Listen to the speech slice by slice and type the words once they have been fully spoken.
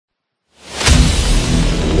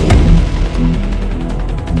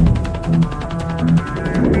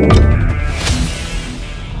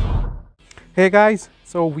Hey guys,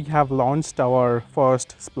 so we have launched our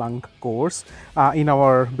first Splunk course in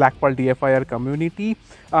our Black Pearl DFIR community.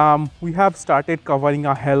 We have started covering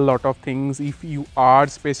a hell lot of things. If you are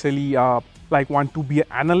especially like want to be an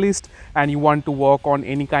analyst and you want to work on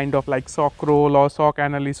any kind of like SOC role or SOC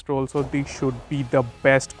analyst role, so this should be the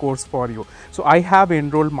best course for you. So I have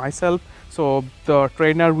enrolled myself. So the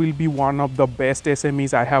trainer will be one of the best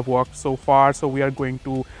SMEs I have worked so far. So we are going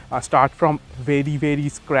to start from very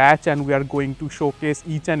scratch, and we are going to showcase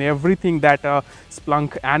each and everything that a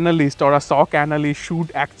Splunk analyst or a SOC analyst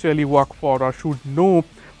should actually work for or should know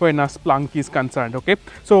when a Splunk is concerned. Okay,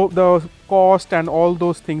 so the cost and all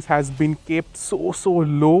those things has been kept so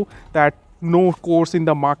low that no course in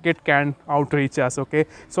the market can outreach us. Okay,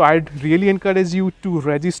 so I'd really encourage you to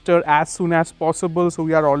register as soon as possible. So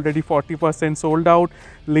we are already 40% sold out.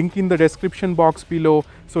 Link in the description box below.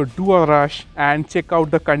 So do a rush and check out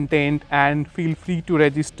the content and feel free to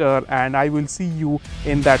register, and I will see you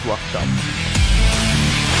in that workshop.